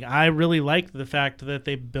overwhelming. I really liked the fact that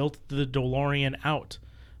they built the DeLorean out,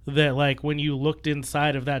 that like when you looked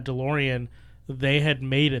inside of that DeLorean, they had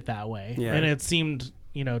made it that way, and it seemed,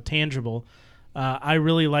 you know, tangible. I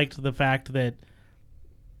really liked the fact that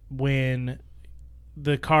when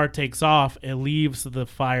the car takes off, it leaves the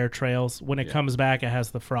fire trails. When it comes back, it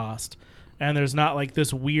has the frost, and there's not like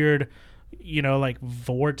this weird, you know, like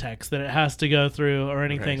vortex that it has to go through or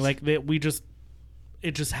anything. Like that,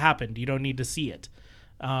 it just happened. You don't need to see it.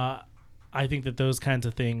 I think that those kinds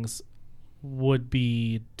of things would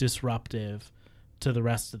be disruptive to the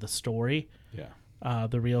rest of the story.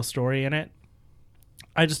 The real story in it.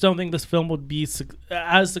 I just don't think this film would be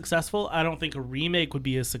as successful. I don't think a remake would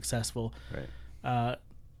be as successful. No,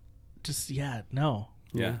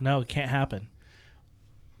 it can't happen.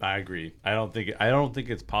 I agree. I don't think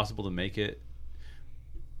it's possible to make it.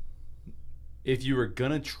 If you were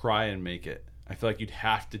gonna try and make it, I feel like you'd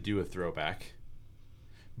have to do a throwback.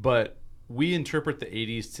 But we interpret the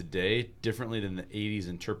 80s today differently than the 80s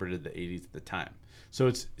interpreted the 80s at the time.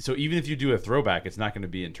 So even if you do a throwback, it's not going to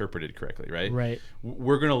be interpreted correctly, right? Right.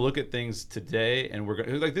 We're going to look at things today, and we're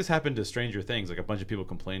going, like, this happened to Stranger Things. Like, a bunch of people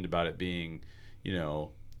complained about it being, you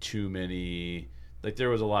know, too many. Like, there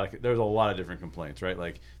was a lot of different complaints, right?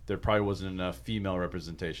 Like, there probably wasn't enough female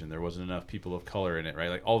representation. There wasn't enough people of color in it, right?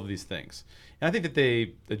 Like, all of these things. And I think that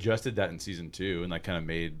they adjusted that in season 2 and like kind of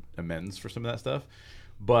made amends for some of that stuff.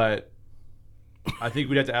 But I think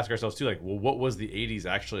we'd have to ask ourselves too, like, well, what was the 80s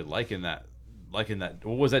actually like in that?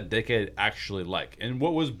 What was that decade actually like? And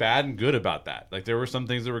what was bad and good about that? Like, there were some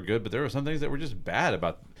things that were good, but there were some things that were just bad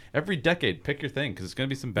about every decade. Pick your thing, because it's going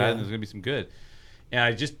to be some bad and there's going to be some good. And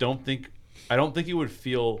I just don't think it would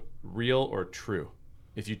feel real or true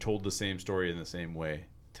if you told the same story in the same way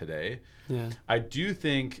today. Yeah. I do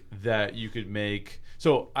think that you could make.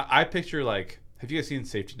 So I picture, like, have you guys seen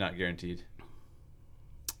Safety Not Guaranteed?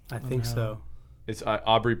 I think so. It's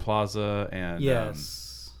Aubrey Plaza and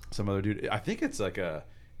some other dude. I think it's like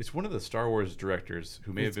it's one of the Star Wars directors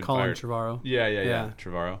who may have been Colin fired. Trevorrow. Yeah,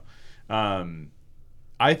 Trevorrow.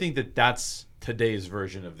 I think that's today's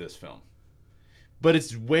version of this film. But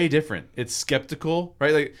it's way different. It's skeptical,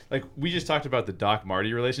 right? Like we just talked about the Doc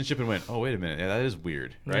Marty relationship and went, oh, wait a minute, that is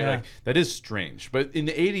weird, right? Yeah. Like, that is strange. But in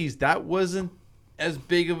the 80s, that wasn't as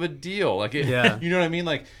big of a deal. Like, you know what I mean?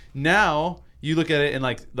 Like, now you look at it and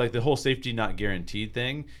like the whole safety not guaranteed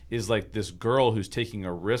thing is like this girl who's taking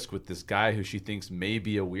a risk with this guy who she thinks may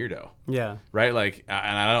be a weirdo. Yeah. Right? Like,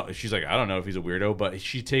 and she's like, I don't know if he's a weirdo, but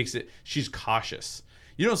she takes it, she's cautious.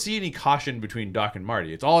 You don't see any caution between Doc and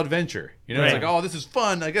Marty. It's all adventure. You know, It's like, oh, this is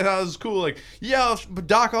fun. I guess this is cool. Like, yeah,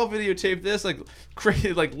 Doc, I'll videotape this. Like,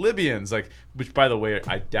 crazy, like Libyans, like, which by the way,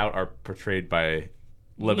 I doubt are portrayed by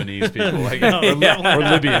Lebanese people, like, or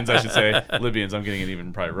Libyans, I should say. Libyans. I'm getting it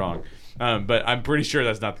even probably wrong, but I'm pretty sure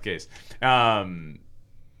that's not the case.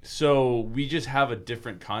 So we just have a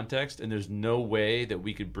different context, and there's no way that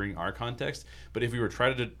we could bring our context. But if we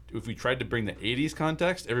tried to bring the '80s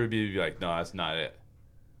context, everybody would be like, no, that's not it.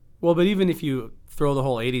 Well, but even if you throw the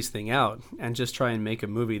whole 80s thing out and just try and make a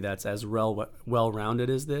movie that's as well-rounded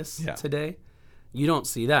as this today, you don't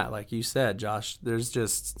see that. Like you said, Josh, there's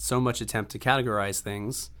just so much attempt to categorize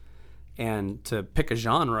things and to pick a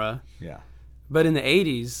genre. Yeah. But in the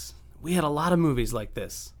 80s, we had a lot of movies like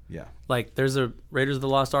this. Yeah. Like there's a Raiders of the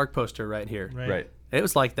Lost Ark poster right here. Right. It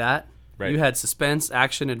was like that. Right. You had suspense,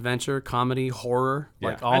 action, adventure, comedy, horror,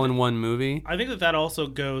 like all in one movie. I think that also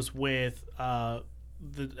goes with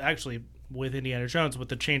with Indiana Jones, with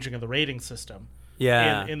the changing of the rating system.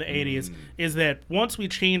 Yeah. In the 80s, is that once we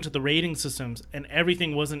changed the rating systems and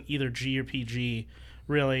everything wasn't either G or PG,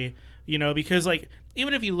 really, because like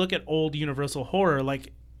even if you look at old Universal horror,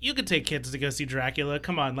 like you could take kids to go see Dracula.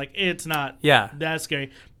 Come on, like it's not that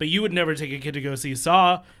scary. But you would never take a kid to go see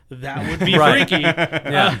Saw. That would be freaky.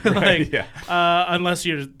 Unless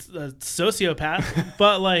you're a sociopath.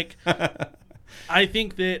 But like, I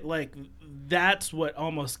think that like that's what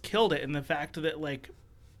almost killed it, and the fact that like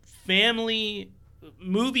family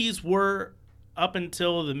movies were up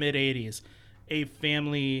until the mid 80s a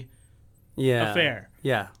family affair.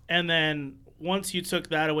 Yeah. And then once you took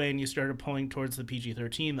that away and you started pulling towards the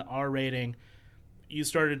PG-13, the R rating, you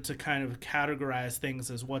started to kind of categorize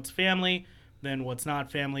things as what's family, then what's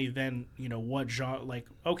not family, then, what genre, like,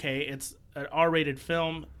 okay, it's an R-rated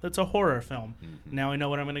film that's a horror film. Mm-hmm. Now I know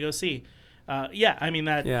what I'm going to go see.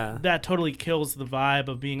 That totally kills the vibe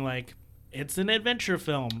of being like, it's an adventure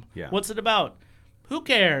film. Yeah. What's it about? Who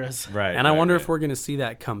cares? Right. And I wonder if we're going to see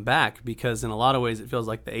that come back, because in a lot of ways it feels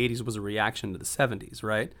like the 80s was a reaction to the 70s,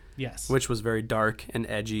 right? Yes. Which was very dark and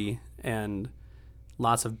edgy and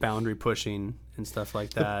lots of boundary pushing and stuff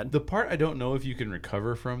like that. The part I don't know if you can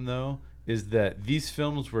recover from, though, is that these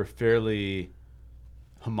films were fairly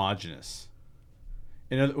homogenous.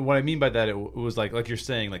 And what I mean by that, it was like you're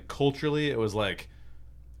saying, like culturally, it was like,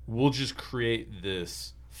 we'll just create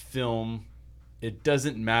this film. It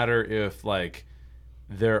doesn't matter if like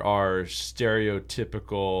there are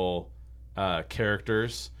stereotypical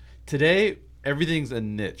characters. Today, everything's a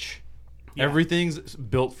niche. Yeah. Everything's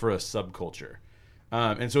built for a subculture.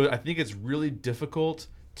 And so I think it's really difficult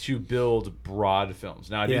to build broad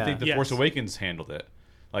films. Now, I do think The Force Awakens handled it.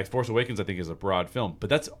 Like, Force Awakens, I think, is a broad film. But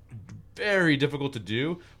that's very difficult to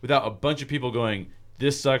do without a bunch of people going,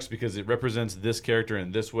 this sucks because it represents this character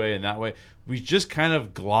in this way and that way. We just kind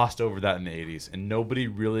of glossed over that in the 80s, and nobody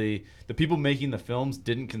really, the people making the films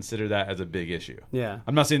didn't consider that as a big issue. Yeah.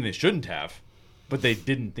 I'm not saying they shouldn't have, but they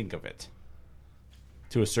didn't think of it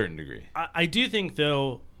to a certain degree. I do think,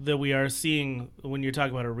 though, that we are seeing, when you're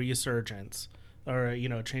talking about a resurgence or,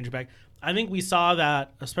 change back, I think we saw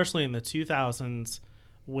that, especially in the 2000s,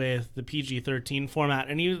 with the PG-13 format,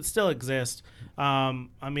 and it still exists.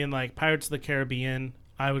 Like Pirates of the Caribbean,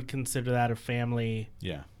 I would consider that a family,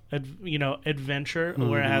 adventure,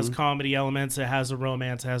 where it has comedy elements, it has a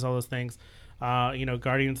romance, it has all those things.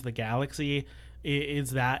 Guardians of the Galaxy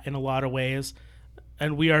is that in a lot of ways.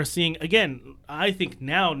 And we are seeing, again, I think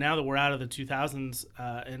now that we're out of the 2000s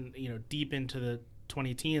and deep into the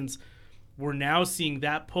 2010s, we're now seeing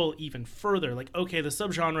that pull even further. Like, okay, the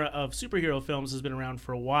subgenre of superhero films has been around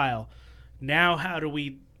for a while. Now, how do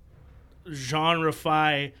we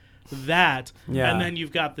genreify that? Yeah. And then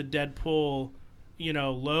you've got the Deadpool,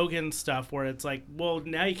 Logan stuff where it's like, well,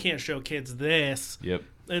 now you can't show kids this. Yep.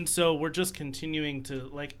 And so we're just continuing to,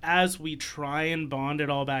 like, as we try and bond it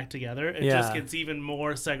all back together, it just gets even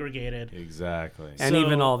more segregated. Exactly. And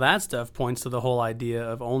even all that stuff points to the whole idea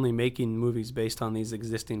of only making movies based on these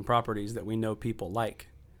existing properties that we know people like.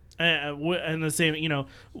 And the same,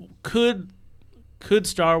 could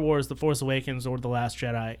Star Wars, The Force Awakens, or The Last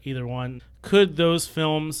Jedi, either one, could those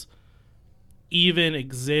films even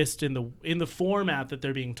exist in the format that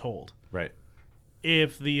they're being told? Right.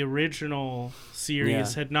 If the original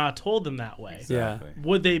series had not told them that way. Exactly.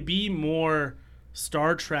 Would they be more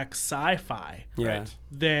Star Trek sci-fi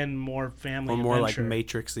than more family or more adventure? like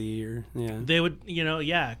Matrix-y or They would,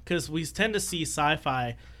 because we tend to see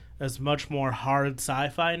sci-fi as much more hard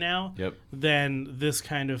sci-fi now than this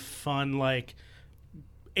kind of fun, like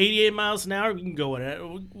 88 miles an hour. You can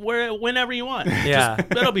go whenever you want. Yeah.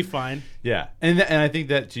 That'll be fine. Yeah. And I think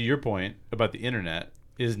that, to your point about the internet,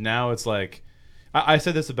 is now it's like, I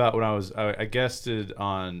said this about when I guested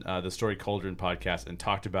on the Story Cauldron podcast and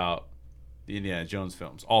talked about the Indiana Jones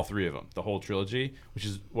films, all 3 of them, the whole trilogy, which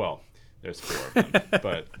is, well, there's 4 of them,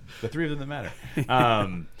 but the 3 of them that matter.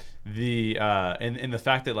 And the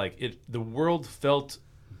fact that like the world felt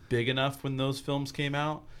big enough when those films came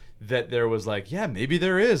out that there was like, yeah, maybe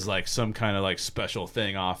there is like some kind of like special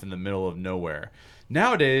thing off in the middle of nowhere.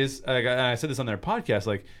 Nowadays, I said this on their podcast,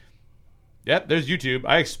 like, yep, there's YouTube.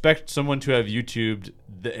 I expect someone to have YouTubed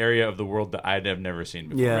the area of the world that I'd have never seen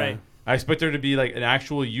before. Yeah. Right. I expect there to be like an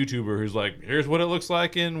actual YouTuber who's like, here's what it looks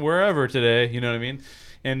like in wherever today. You know what I mean?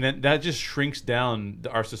 And then that just shrinks down.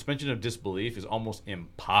 Our suspension of disbelief is almost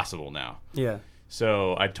impossible now. Yeah.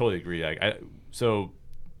 So I totally agree. So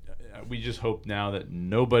we just hope now that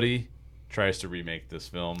nobody tries to remake this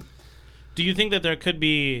film. Do you think that there could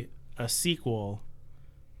be a sequel?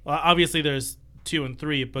 Well, obviously, there's 2 and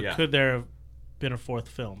 3, but could there have been a 4th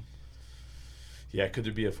film? Yeah, could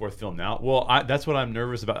there be a 4th film now? Well, that's what I'm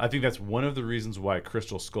nervous about. I think that's one of the reasons why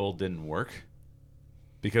Crystal Skull didn't work,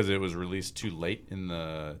 because it was released too late in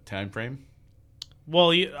the time frame.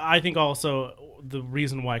 Well, I think also the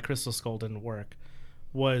reason why Crystal Skull didn't work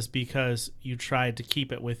was because you tried to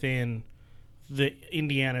keep it within the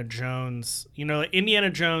Indiana Jones. You know, Indiana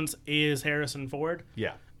Jones is Harrison Ford.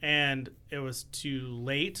 Yeah. And it was too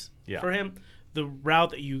late Yeah. for him. The route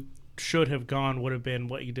that you should have gone would have been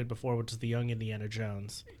what you did before, which is the young Indiana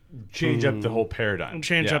Jones. Change up the whole paradigm.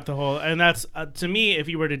 Change up the whole... And that's, to me, if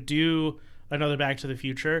you were to do another Back to the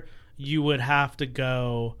Future, you would have to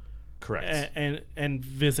go... Correct. And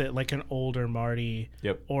visit like an older Marty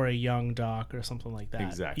or a young Doc or something like that.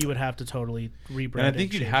 Exactly. You would have to totally rebrand. And I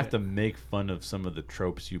think you'd have it. to make fun of some of the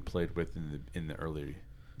tropes you played with in the early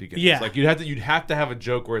beginnings. Yeah. Like you'd have to have a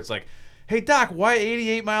joke where it's like, "Hey Doc, why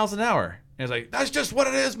 88 miles an hour?" And it's like, "That's just what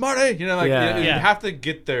it is, Marty." You know, like you have to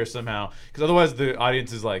get there somehow, because otherwise the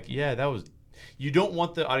audience is like, "Yeah, that was." You don't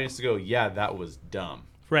want the audience to go, "Yeah, that was dumb."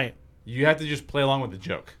 Right. You have to just play along with the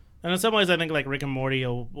joke. And in some ways, I think like Rick and Morty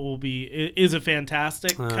is a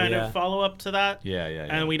fantastic kind of follow up to that. Yeah.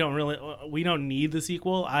 And we don't need the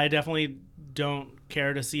sequel. I definitely don't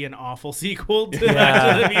care to see an awful sequel to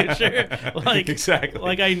Back to the Future. Like exactly.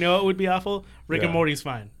 Like I know it would be awful. Rick and Morty's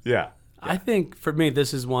fine. Yeah. I think for me,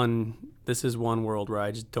 this is one world where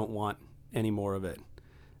I just don't want any more of it.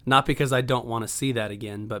 Not because I don't want to see that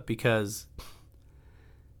again, but because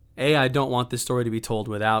I don't want this story to be told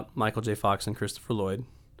without Michael J. Fox and Christopher Lloyd.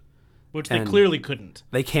 Which they clearly couldn't.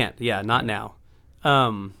 They can't. Yeah, not now.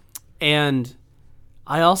 And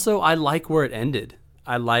I like where it ended.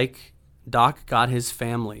 I like Doc got his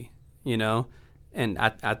family, you know, and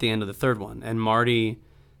at the end of the 3rd one. And Marty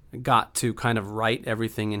got to kind of right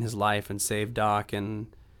everything in his life and save Doc.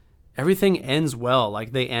 And everything ends well.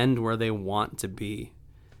 Like, they end where they want to be.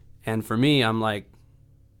 And for me, I'm like,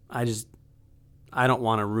 I don't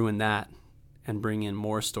want to ruin that and bring in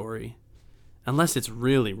more story. Unless it's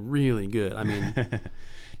really, really good. I mean...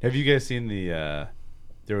 Have you guys seen there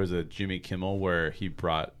was a Jimmy Kimmel where he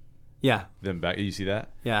brought them back? You see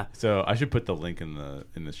that? Yeah. So I should put the link in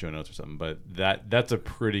the show notes or something, but that's a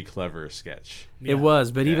pretty clever sketch. Yeah. It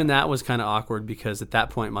was, but even that was kind of awkward because at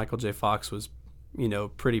that point Michael J. Fox was, you know,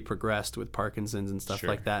 pretty progressed with Parkinson's and stuff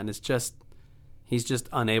like that, and he's just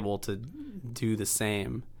unable to do the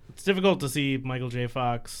same. It's difficult to see Michael J.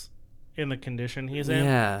 Fox in the condition he's in.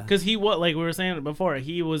 Yeah. Because like we were saying before,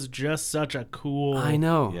 he was just such a cool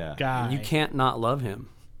guy. You can't not love him.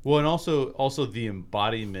 Well, and also the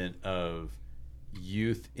embodiment of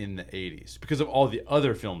youth in the 80s because of all the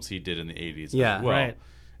other films he did in the 80s as well. Right.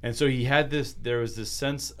 And so there was this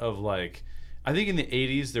sense of like, I think in the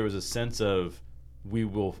 80s there was a sense of we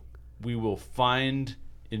will find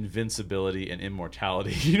invincibility and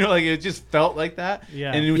immortality. You know, like it just felt like that.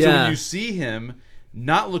 Yeah. And so when you see him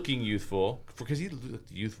not looking youthful, because he looked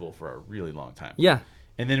youthful for a really long time. Yeah.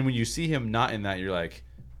 And then when you see him not in that, you're like,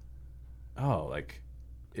 oh, like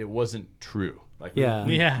it wasn't true. Like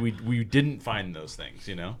we didn't find those things,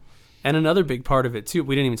 you know? And another big part of it too,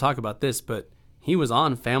 we didn't even talk about this, but he was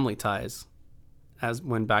on Family Ties as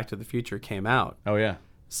when Back to the Future came out. Oh yeah.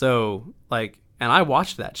 So like, and I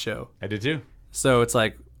watched that show. I did too. So it's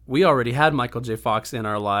like, we already had Michael J. Fox in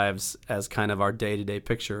our lives as kind of our day-to-day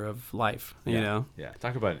picture of life, you know? Yeah,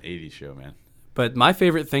 talk about an 80s show, man. But my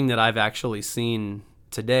favorite thing that I've actually seen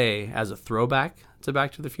today as a throwback to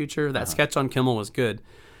Back to the Future, that sketch on Kimmel was good.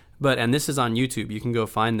 And this is on YouTube. You can go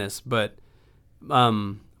find this. But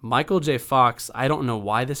Michael J. Fox, I don't know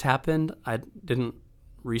why this happened. I didn't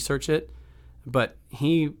research it, but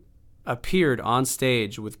he appeared on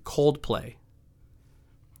stage with Coldplay.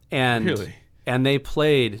 And Really? And they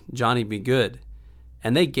played Johnny Be Good.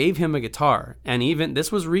 And they gave him a guitar. And even,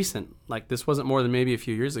 this was recent. Like, this wasn't more than maybe a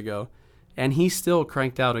few years ago. And he still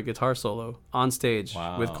cranked out a guitar solo on stage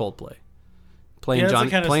with Coldplay. Playing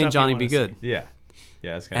Johnny Be Good. Yeah.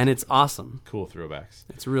 Yeah, that's kind and of it's awesome. Cool throwbacks.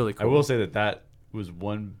 It's really cool. I will say that was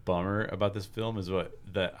one bummer about this film is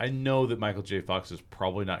that I know that Michael J. Fox is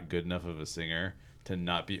probably not good enough of a singer to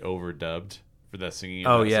not be overdubbed for that singing in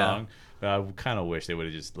that song. But I kind of wish they would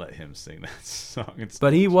have just let him sing that song.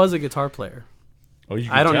 But he was a guitar player. Oh, you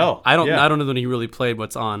can tell. I don't know that he really played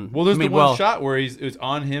what's on. Well, there's the one shot where it was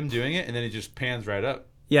on him doing it, and then it just pans right up.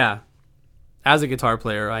 Yeah. As a guitar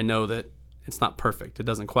player, I know that it's not perfect. It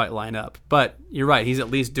doesn't quite line up. But you're right. He's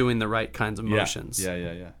at least doing the right kinds of motions.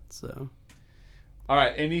 Yeah. So, all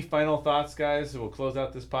right. Any final thoughts, guys? We'll close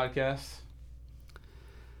out this podcast.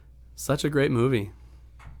 Such a great movie.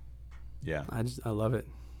 Yeah. I love it.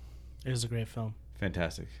 It was a great film.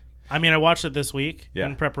 Fantastic. I mean, I watched it this week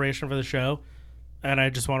in preparation for the show, and I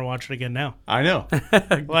just want to watch it again now. I know.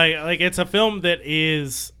 like it's a film that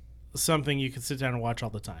is something you can sit down and watch all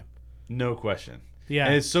the time. No question. Yeah.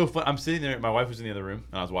 And it's so fun. I'm sitting there. My wife was in the other room,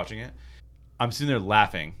 and I was watching it. I'm sitting there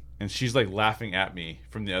laughing, and she's like laughing at me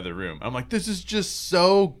from the other room. I'm like, this is just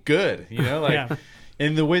so good, you know, like, Yeah.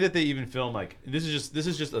 And the way that they even film, like, this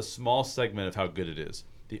is just a small segment of how good it is.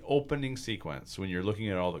 The opening sequence when you're looking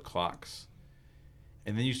at all the clocks,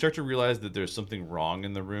 and then you start to realize that there's something wrong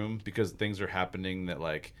in the room because things are happening that,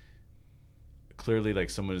 like, clearly, like,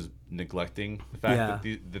 someone is neglecting the fact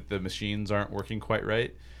that the machines aren't working quite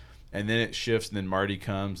right. And then it shifts, and then Marty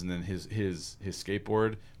comes, and then his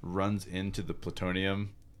skateboard runs into the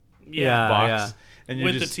plutonium box. Yeah. And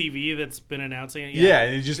With the TV that's been announcing it. Yeah,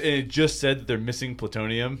 and it just said that they're missing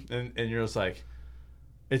plutonium, and you're just like,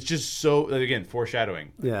 it's just so, like, again,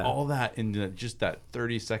 foreshadowing. Yeah. All that in just that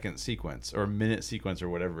 30-second sequence or minute sequence or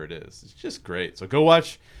whatever it is. It's just great. So go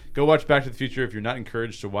watch Back to the Future. If you're not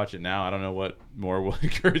encouraged to watch it now, I don't know what more will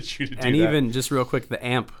encourage you to do. And even just real quick, the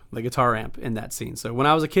guitar amp in that scene. So when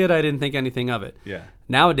I was a kid, I didn't think anything of it. Yeah.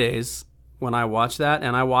 Nowadays, when I watch that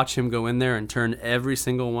and I watch him go in there and turn every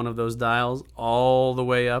single one of those dials all the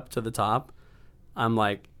way up to the top, I'm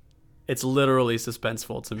like, it's literally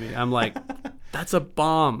suspenseful to me. I'm like, that's a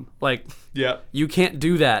bomb. Like, yeah, you can't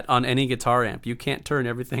do that on any guitar amp. You can't turn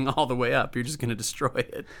everything all the way up. You're just going to destroy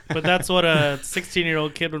it. But that's what a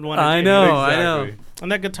 16-year-old kid would want to do. I know.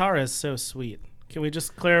 And that guitar is so sweet. Can we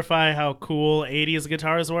just clarify how cool 80s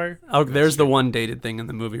guitars were? Oh, there's the one dated thing in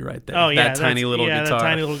the movie right there. Oh, yeah. That tiny little guitar. That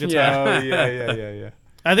tiny little guitar. Yeah. Oh, yeah.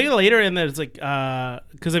 I think later in there, it's like,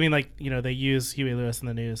 because, I mean, like, you know, they use Huey Lewis in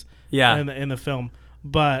the News in the film.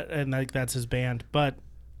 And like that's his band. But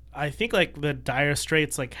I think like the Dire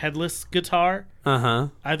Straits like headless guitar, I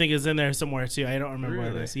think is in there somewhere too. I don't remember what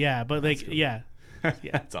it is. Yeah, but like cool. Yeah,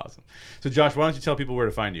 that's awesome. So Josh, why don't you tell people where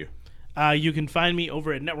to find you? You can find me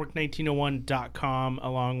over at network1901.com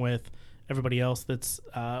along with everybody else that's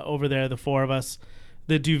over there. The four of us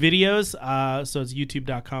that do videos. So it's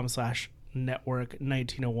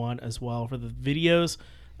youtube.com/network1901 as well for the videos,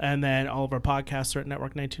 and then all of our podcasts are at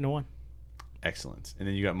Network 1901. Excellent. And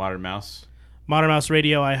then you got Modern Mouse. Modern Mouse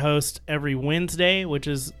Radio I host every Wednesday, which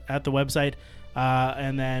is at the website.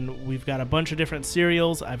 And then we've got a bunch of different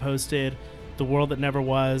serials. I've hosted The World That Never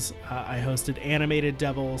Was. I hosted Animated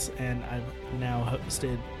Devils, and I've now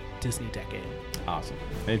hosted Disney Decade. Awesome.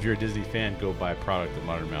 And if you're a Disney fan, go buy a product at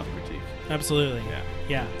Modern Mouse Boutique. Absolutely.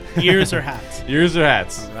 Yeah. Ears or hats. Ears or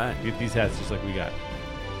hats. All right. Get these hats just like we got.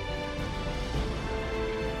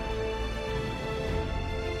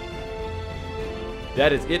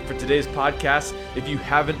 That is it for today's podcast. If you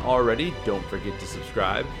haven't already, don't forget to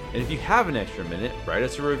subscribe. And if you have an extra minute, write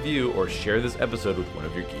us a review or share this episode with one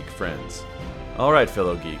of your geek friends. All right,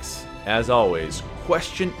 fellow geeks. As always,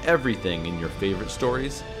 question everything in your favorite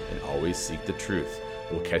stories and always seek the truth.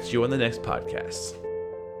 We'll catch you on the next podcast.